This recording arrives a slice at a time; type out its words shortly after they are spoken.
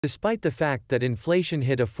Despite the fact that inflation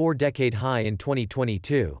hit a four-decade high in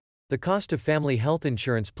 2022, the cost of family health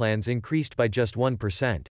insurance plans increased by just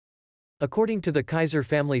 1%. According to the Kaiser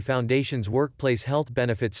Family Foundation's Workplace Health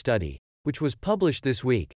Benefit Study, which was published this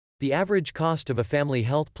week, the average cost of a family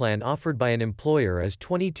health plan offered by an employer is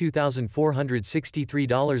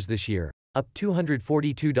 $22,463 this year, up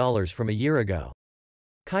 $242 from a year ago.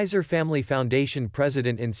 Kaiser Family Foundation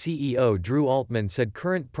President and CEO Drew Altman said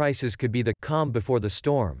current prices could be the calm before the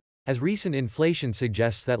storm, as recent inflation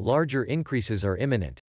suggests that larger increases are imminent.